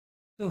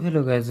So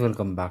hello guys,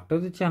 welcome back to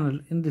the channel.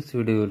 In this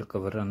video we will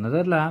cover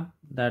another lab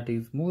that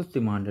is most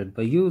demanded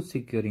by you,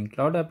 securing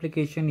cloud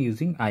application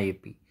using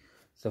IAP.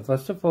 So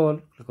first of all,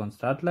 click on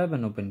Start Lab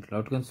and open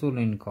Cloud Console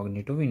in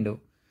incognito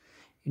window.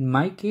 In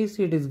my case,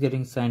 it is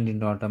getting signed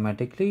in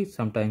automatically.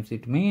 Sometimes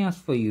it may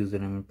ask for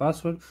username and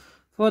password.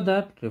 For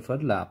that, refer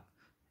lab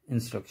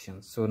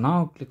instructions. So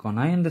now click on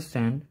I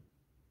understand.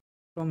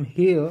 From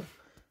here,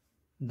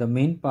 the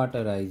main part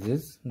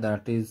arises,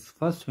 that is,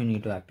 first we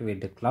need to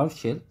activate the Cloud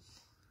Shell.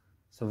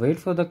 So wait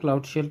for the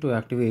Cloud Shell to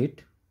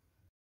activate,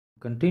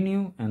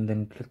 continue, and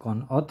then click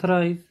on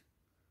authorize.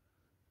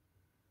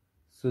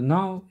 So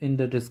now in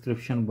the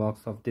description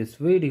box of this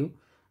video,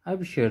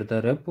 I've shared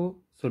the repo,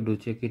 so do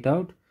check it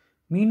out.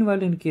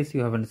 Meanwhile, in case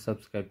you haven't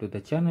subscribed to the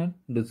channel,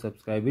 do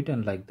subscribe it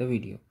and like the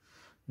video.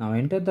 Now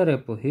enter the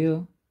repo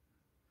here.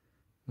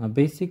 Now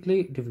basically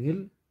it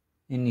will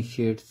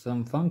initiate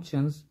some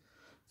functions.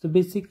 So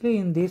basically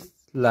in this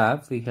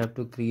lab we have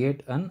to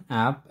create an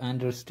app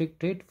and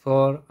restrict it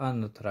for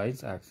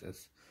unauthorized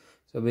access.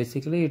 So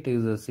basically it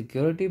is a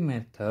security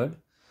method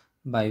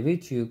by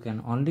which you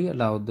can only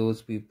allow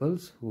those people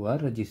who are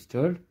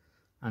registered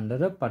under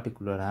a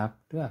particular app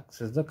to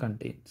access the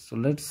content. So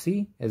let's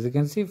see. As you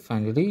can see,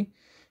 finally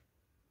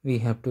we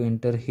have to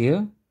enter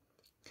here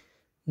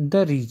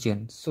the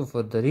region. So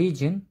for the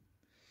region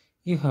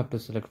you have to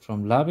select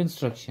from lab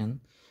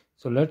instruction.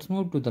 So let's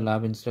move to the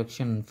lab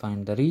instruction and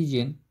find the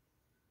region.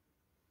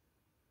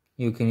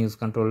 You can use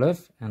Ctrl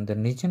F and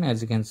then region.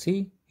 As you can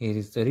see, here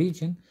is the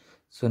region.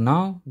 So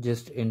now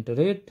just enter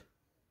it,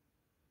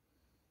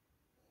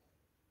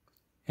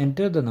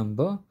 enter the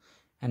number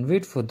and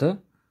wait for the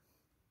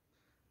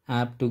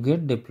app to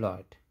get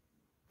deployed.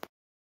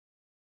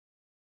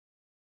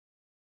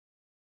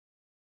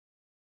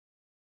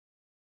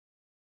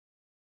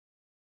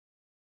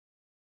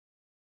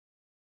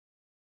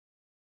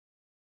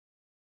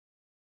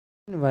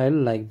 Meanwhile,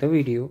 like the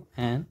video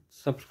and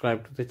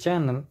subscribe to the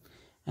channel,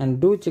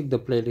 and do check the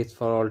playlist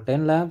for all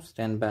 10 labs,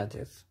 10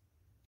 badges.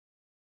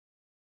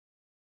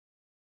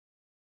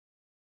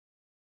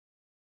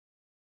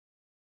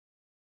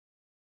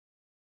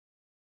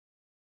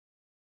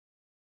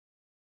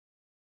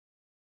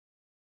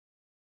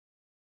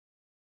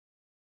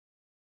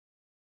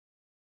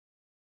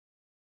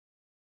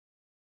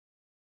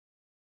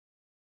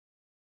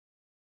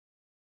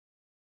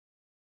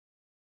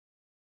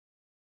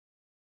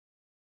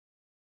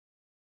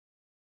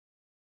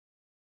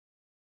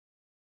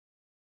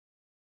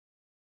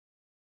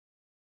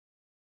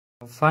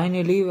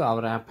 Finally,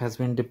 our app has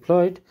been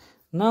deployed.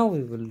 Now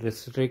we will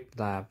restrict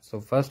the app. So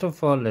first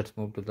of all, let's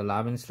move to the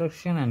lab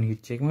instruction and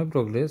hit check my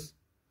progress.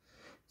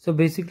 So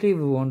basically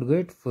we won't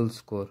get full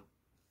score.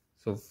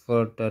 So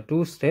for the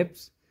two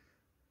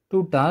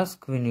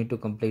tasks, we need to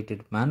complete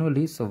it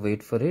manually. So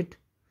wait for it.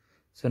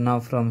 So now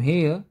from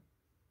here,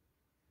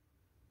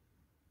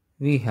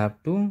 we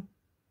have to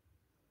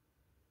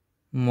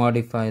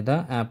modify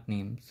the app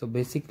name. So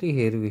basically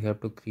here we have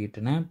to create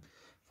an app.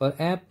 For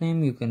app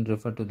name, you can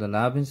refer to the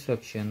lab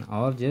instruction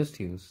or just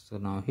use. So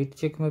now hit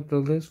check my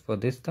progress for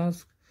this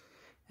task.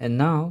 And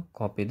now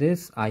copy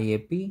this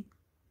IAP,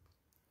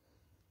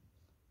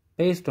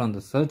 paste on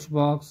the search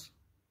box,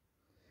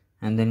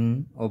 and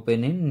then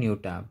open in new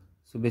tab.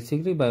 So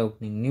basically by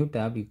opening new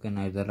tab, you can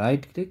either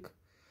right click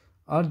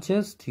or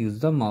just use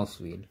the mouse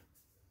wheel.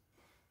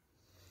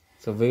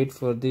 So wait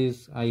for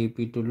this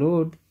IAP to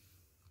load.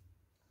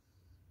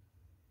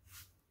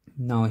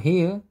 Now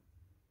here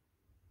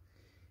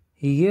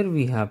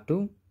we have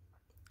to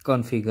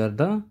configure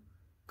the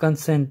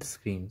consent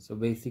screen. So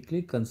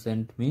basically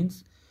consent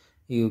means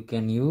you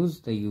can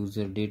use the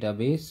user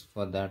database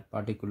for that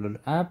particular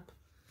app,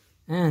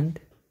 and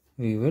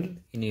we will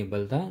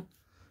enable the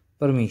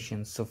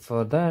permissions. So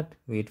for that,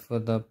 wait for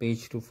the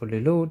page to fully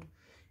load.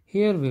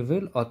 Here we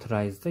will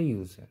authorize the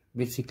user.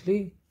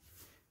 Basically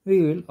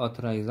we will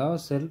authorize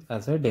ourselves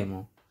as a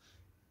demo.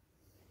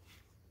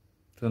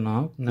 So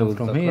now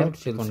from here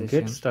click on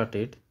get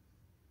started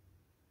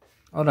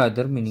or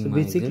either minimize. So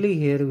basically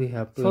here we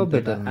have to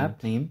enter the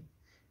app name,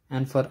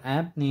 and for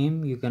app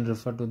name you can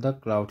refer to the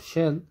Cloud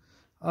Shell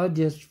or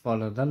just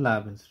follow the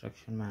lab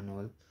instruction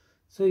manual.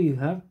 So you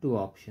have two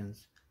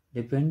options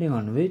depending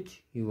on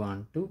which you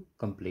want to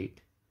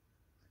complete.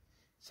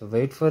 So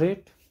wait for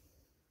it.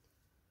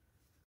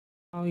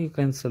 Now you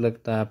can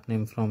select the app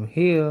name from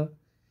here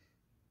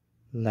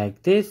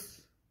like this,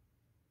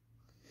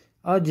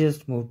 or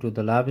just move to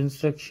the lab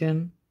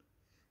instruction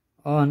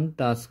on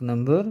task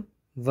number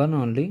 1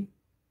 only.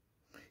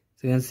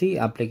 So you can see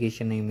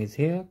application name is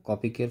here.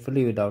 Copy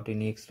carefully without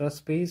any extra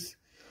space.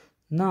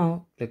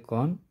 Now click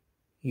on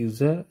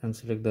user and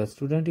select the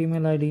student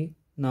email ID.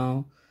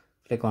 Now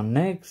click on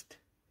next,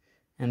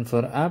 and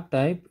for app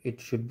type it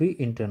should be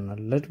internal.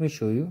 Let me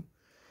show you.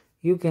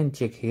 You can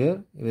check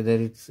here whether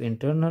it's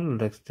internal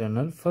or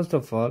external. First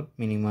of all,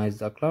 minimize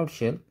the Cloud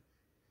Shell,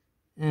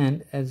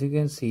 and as you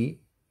can see,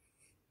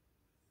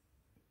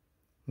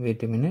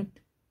 wait a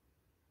minute.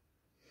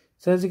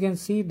 So as you can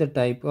see, the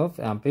type of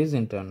app is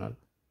internal.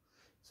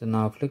 So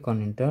now click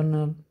on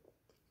internal.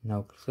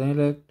 Now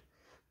select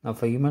Now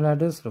for email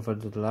address, refer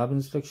to the lab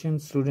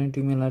instructions, student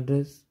email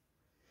address.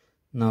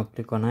 Now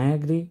click on I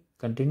agree,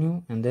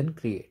 continue, and then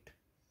create.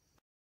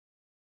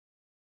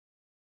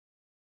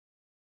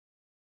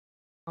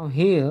 Now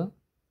here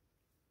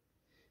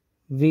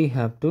we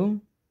have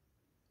to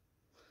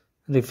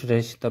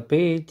refresh the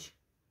page.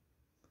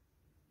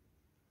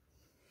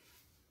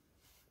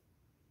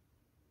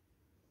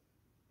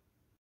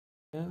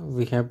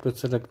 We have to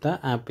select the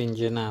App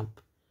Engine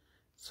app.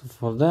 So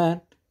for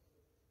that,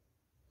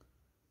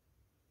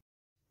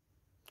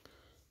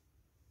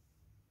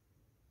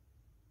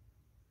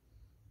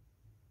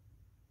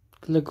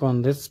 click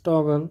on this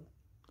toggle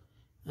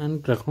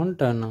and click on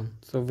turn on.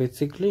 So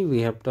basically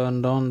we have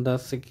turned on the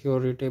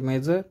security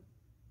measure.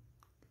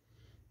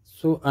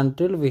 So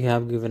until we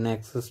have given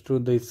access to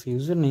this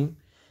username,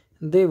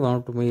 they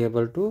won't be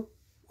able to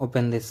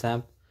open this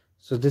app.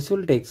 So this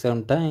will take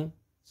some time.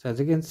 So as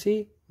you can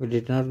see, we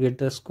did not get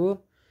the score.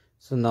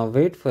 So now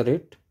wait for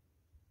it.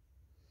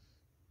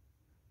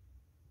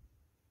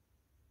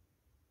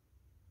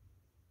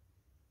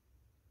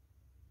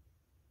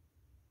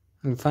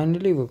 And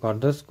finally we got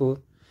the score.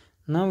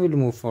 Now we'll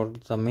move for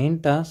the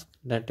main task,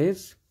 that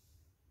is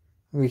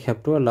we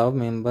have to allow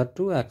member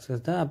to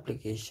access the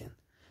application.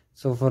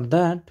 So for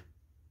that,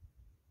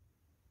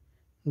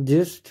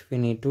 just we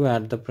need to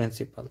add the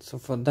principal. So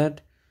for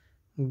that,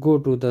 go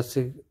to the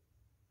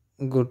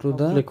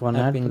click on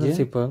add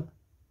principal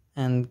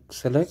and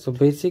select. So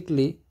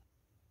basically